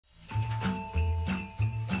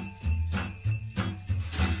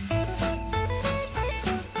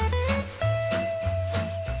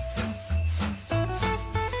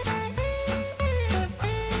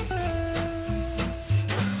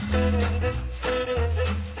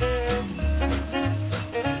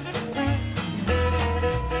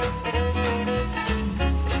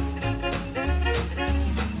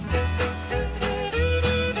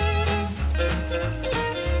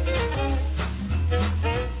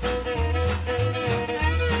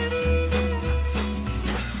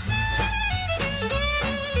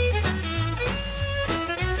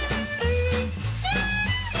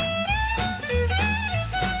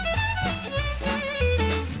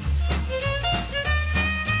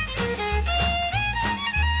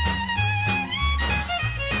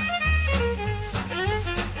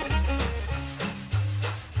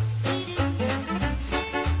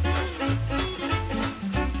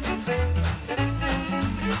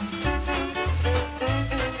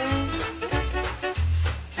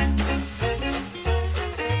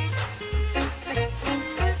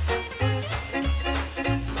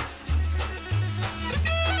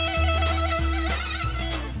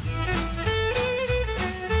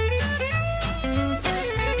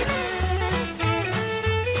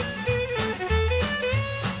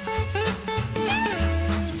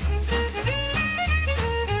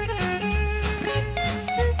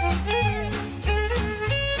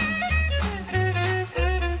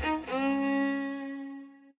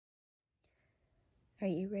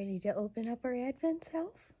you ready to open up our Advent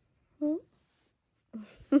elf? Hmm?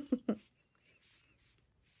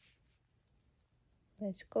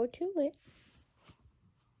 Let's go to it.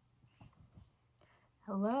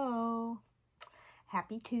 Hello.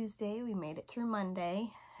 Happy Tuesday. We made it through Monday.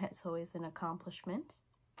 That's always an accomplishment.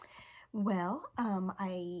 Well,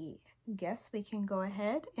 I guess we can go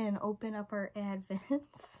ahead and open up our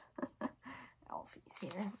Advents. Alfie's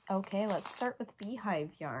here. Okay, let's start with beehive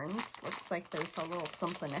yarns. Looks like there's a little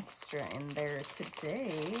something extra in there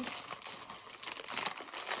today.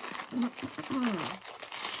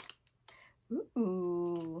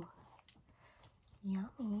 Ooh,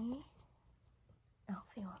 yummy.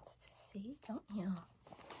 Alfie wants to see, don't you?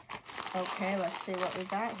 Okay, let's see what we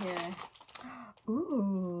got here.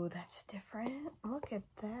 Ooh, that's different. Look at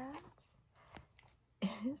that.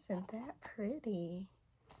 Isn't that pretty?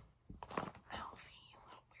 Alfie, you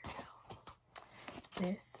little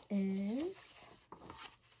weirdo. This is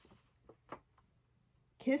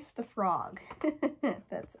Kiss the Frog.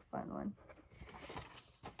 That's a fun one.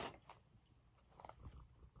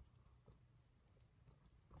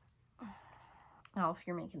 Oh, if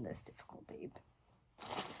you're making this difficult, babe.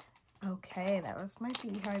 Okay, that was my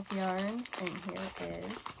beehive yarns, and here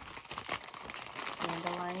is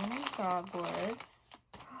dandelion and dogwood.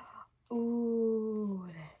 Ooh,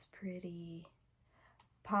 that's pretty.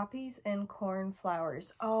 Poppies and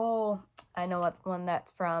cornflowers. Oh, I know what one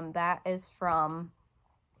that's from. That is from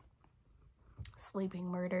Sleeping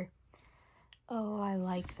Murder. Oh, I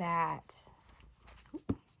like that.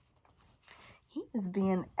 He is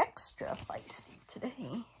being extra feisty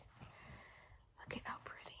today. Look at how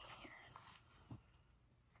pretty here.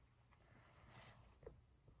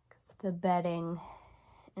 Because the bedding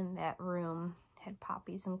in that room had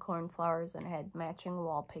poppies and cornflowers and had matching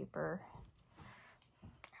wallpaper.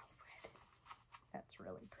 Alfred, that's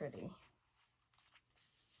really pretty.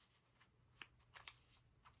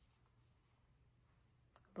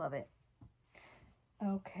 Love it.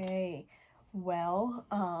 Okay, well,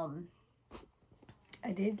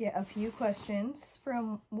 I did get a few questions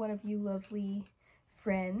from one of you lovely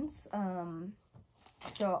friends,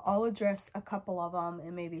 so I'll address a couple of them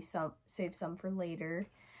and maybe save some for later.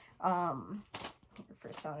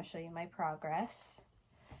 First I want to show you my progress.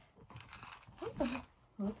 Oh,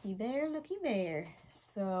 looky there, looky there.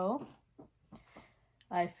 So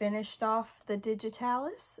I finished off the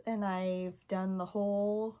digitalis and I've done the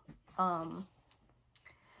whole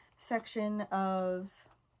section of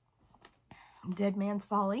Dead Man's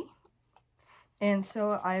Folly, and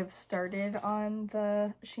so I've started on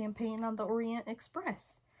the Champagne on the Orient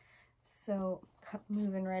Express, so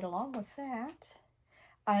moving right along with that.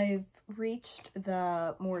 I've reached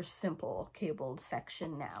the more simple cabled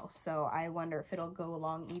section now, so I wonder if it'll go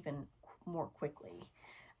along even more quickly.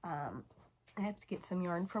 I have to get some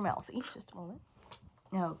yarn from Alfie. Just a moment.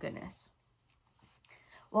 Oh goodness.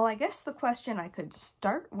 Well, I guess the question I could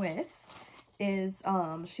start with is,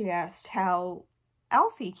 she asked how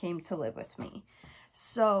Alfie came to live with me.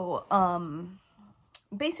 So,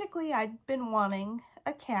 basically I'd been wanting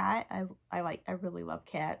a cat. I really love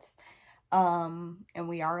cats. And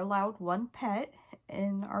we are allowed one pet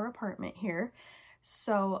in our apartment here.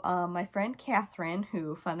 So, my friend Catherine,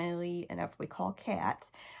 who funnily enough we call Cat,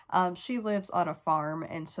 she lives on a farm,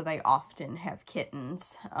 and so they often have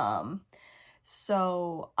kittens.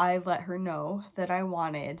 So I let her know that I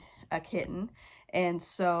wanted a kitten, and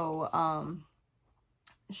so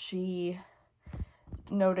she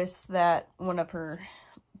noticed that one of her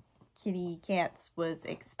kitty cats was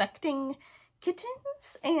expecting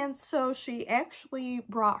kittens, and so she actually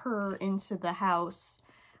brought her into the house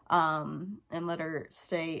and let her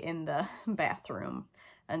stay in the bathroom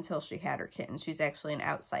until she had her kitten. She's actually an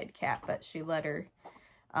outside cat, but she let her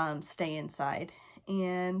stay inside.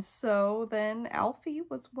 And so then Alfie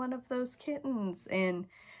was one of those kittens, and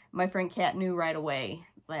my friend Kat knew right away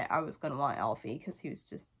that I was going to want Alfie because he was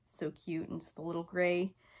just so cute and just a little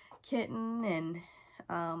gray kitten.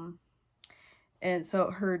 And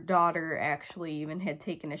so her daughter actually even had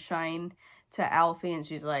taken a shine to Alfie, and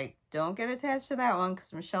she's like, don't get attached to that one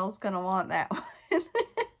because Michelle's going to want that one.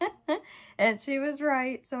 And she was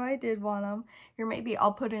right, so I did want him. Here, maybe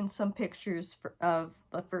I'll put in some pictures of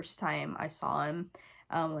the first time I saw him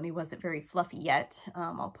when he wasn't very fluffy yet.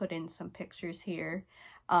 I'll put in some pictures here.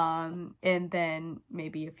 And then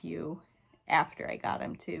maybe a few after I got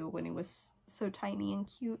him too, when he was so tiny and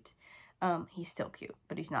cute. He's still cute,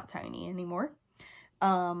 but he's not tiny anymore.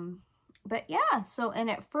 But yeah, so, and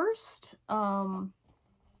at first,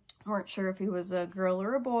 weren't sure if he was a girl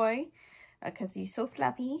or a boy. because he's so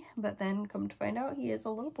fluffy. But then come to find out, he is a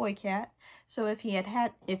little boy cat. So if he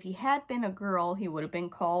had been a girl, he would have been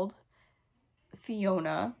called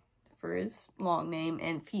Fiona for his long name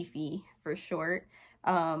and Fifi for short.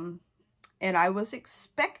 And I was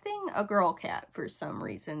expecting a girl cat for some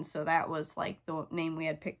reason, so that was like the name we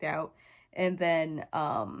had picked out. And then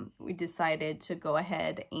we decided to go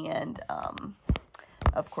ahead and,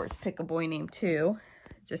 of course, pick a boy name too,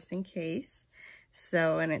 just in case.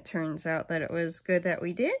 So, and it turns out that it was good that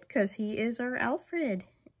we did, because he is our Alfred,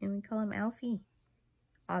 and we call him Alfie,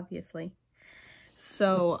 obviously.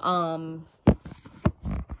 So,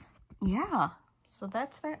 yeah, so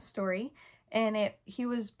that's that story. And he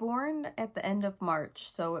was born at the end of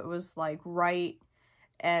March, so it was like right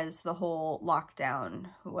as the whole lockdown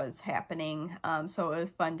was happening. So it was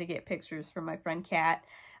fun to get pictures from my friend Kat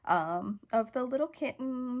of the little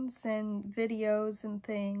kittens and videos and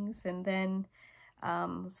things. And then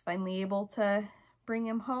was finally able to bring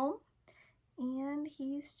him home. And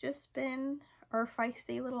he's just been our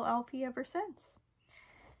feisty little Alfie ever since.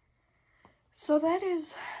 So that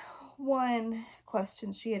is one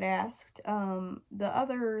question she had asked. The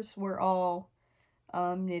others were all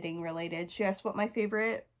knitting related. She asked what my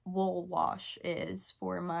favorite wool wash is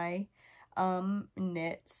for my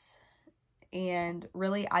knits, and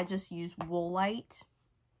really I just use Woolite,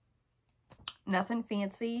 nothing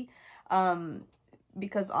fancy,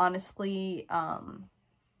 because honestly,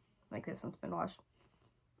 like this one's been washed,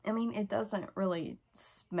 I mean, it doesn't really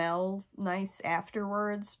smell nice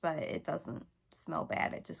afterwards, but it doesn't smell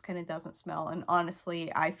bad. It just kind of doesn't smell. And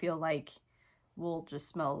honestly, I feel like wool just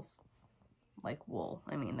smells like wool.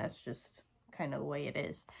 I mean, that's just kind of the way it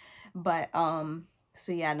is. But,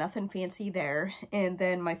 so yeah, nothing fancy there. And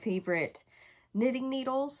then my favorite knitting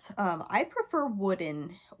needles. I prefer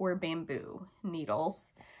wooden or bamboo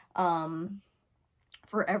needles,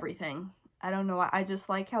 for everything. I don't know. I just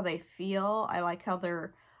like how they feel. I like how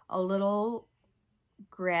they're a little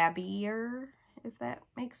grabbier, if that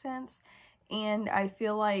makes sense. And I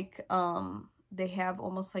feel like they have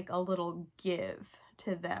almost like a little give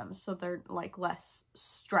to them, so they're like less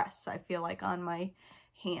stress, I feel like, on my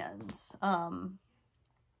hands.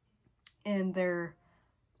 And they're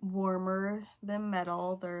warmer than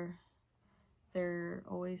metal. They're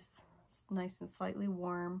always nice and slightly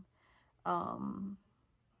warm. And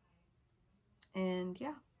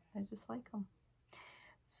yeah, I just like them.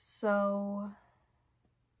 So,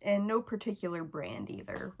 and no particular brand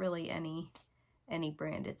either. Really, any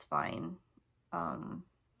brand, it's fine. I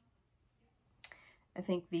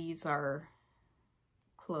think these are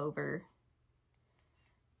Clover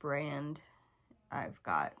brand. I've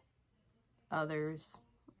got others,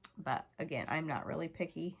 but again, I'm not really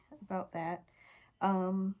picky about that.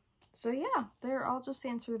 So yeah, I'll just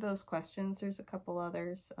answer those questions. There's a couple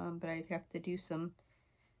others, but I'd have to do some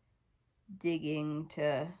digging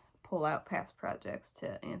to pull out past projects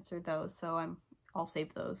to answer those. So I'll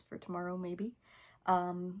save those for tomorrow maybe.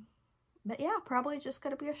 But yeah, probably just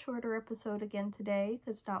gonna be a shorter episode again today,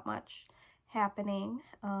 because not much happening.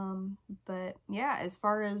 But yeah, as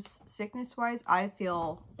far as sickness wise, I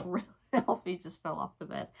feel really, Alfie just fell off the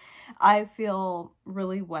bed. I feel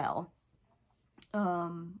really well.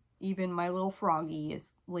 Even my little froggy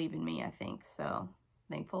is leaving me, I think, so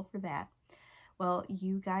thankful for that. Well,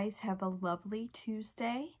 you guys have a lovely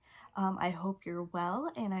Tuesday. I hope you're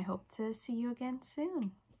well, and I hope to see you again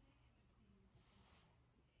soon.